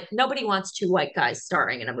was like, nobody wants 2 white guys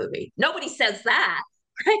starring in a movie. Nobody says that,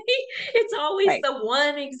 right? It's always the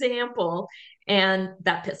one example, and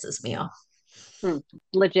that pisses me off.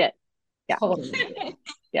 Legit. Yeah. Totally.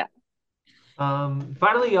 Yeah.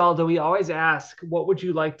 Finally, Yalda, we always ask, what would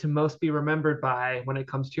you like to most be remembered by when it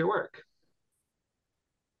comes to your work?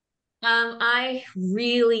 I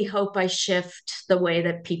really hope I shift the way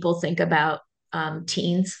that people think about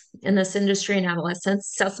teens in this industry and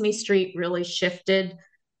adolescents. Sesame Street really shifted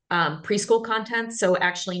preschool content. So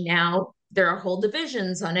actually now there are whole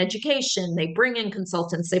divisions on education. They bring in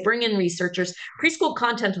consultants, they bring in researchers. Preschool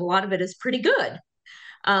content, a lot of it is pretty good.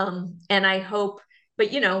 And I hope, but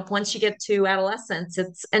once you get to adolescence,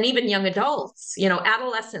 and even young adults,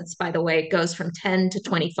 adolescence, by the way, goes from 10 to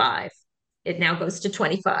 25. It now goes to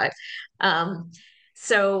 25. Um,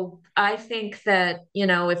 so I think that,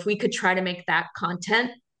 if we could try to make that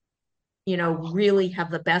content, really have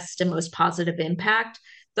the best and most positive impact,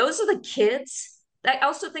 those are the kids. I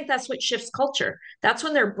also think that's what shifts culture. That's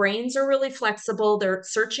when their brains are really flexible. They're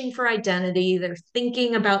searching for identity. They're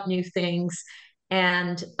thinking about new things.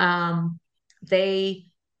 And they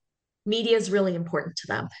media is really important to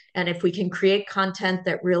them. And if we can create content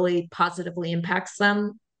that really positively impacts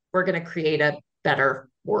them, we're going to create a better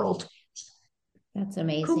world. That's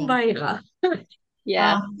amazing. Kumbaya.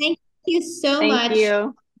 Yeah. Thank you so Thank much you.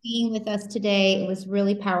 for being with us today. It was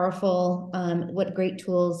really powerful. What great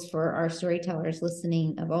tools for our storytellers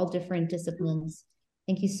listening of all different disciplines.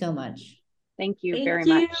 Thank you so much. Thank you Thank very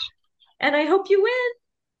you. much. And I hope you win.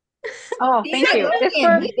 Oh, thank Yeah, you.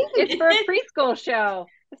 Megan. It's for a preschool show.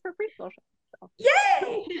 It's for a preschool show. So.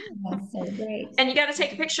 Yay! That's so great. And you got to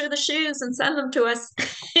take a picture of the shoes and send them to us.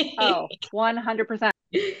 Oh, 100%.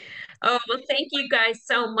 Oh, well, thank you guys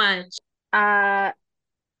so much. That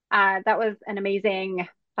was an amazing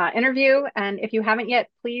interview. And if you haven't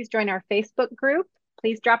yet, please join our Facebook group.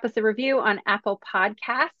 Please drop us a review on Apple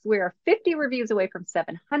Podcasts. We are 50 reviews away from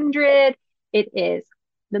 700. It is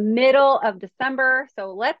the middle of December.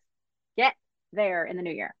 So let's get there in the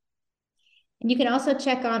new year. And you can also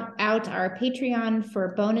check out our Patreon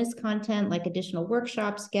for bonus content like additional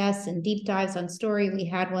workshops, guests, and deep dives on story. We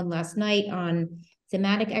had one last night on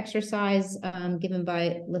thematic exercise given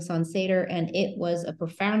by Lisanne Sater, and it was a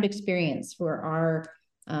profound experience for our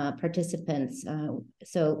participants.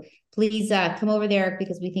 So please come over there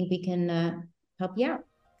because we think we can help you out.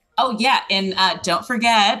 Oh, yeah. And don't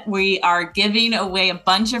forget, we are giving away a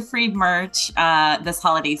bunch of free merch this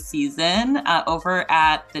holiday season over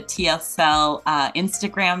at the TSL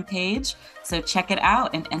Instagram page. So check it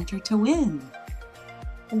out and enter to win.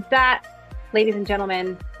 And that, ladies and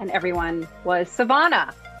gentlemen, and everyone, was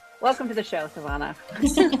Savannah. Welcome to the show, Savannah.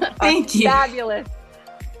 Thank you. Fabulous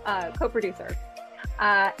co-producer.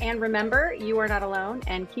 And remember, you are not alone,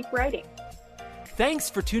 and keep writing. Thanks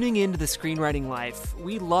for tuning in to The Screenwriting Life.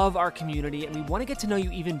 We love our community and we want to get to know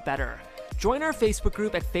you even better. Join our Facebook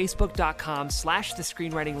group at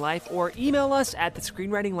facebook.com/thescreenwritinglife or email us at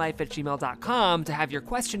thescreenwritinglife@gmail.com to have your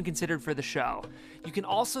question considered for the show. You can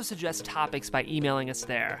also suggest topics by emailing us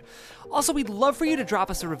there. Also, we'd love for you to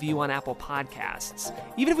drop us a review on Apple Podcasts.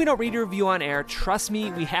 Even if we don't read your review on air, trust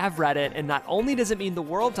me, we have read it, and not only does it mean the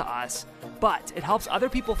world to us, but it helps other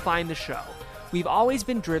people find the show. We've always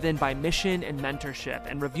been driven by mission and mentorship,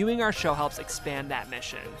 and reviewing our show helps expand that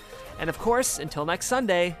mission. And of course, until next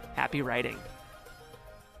Sunday, happy writing.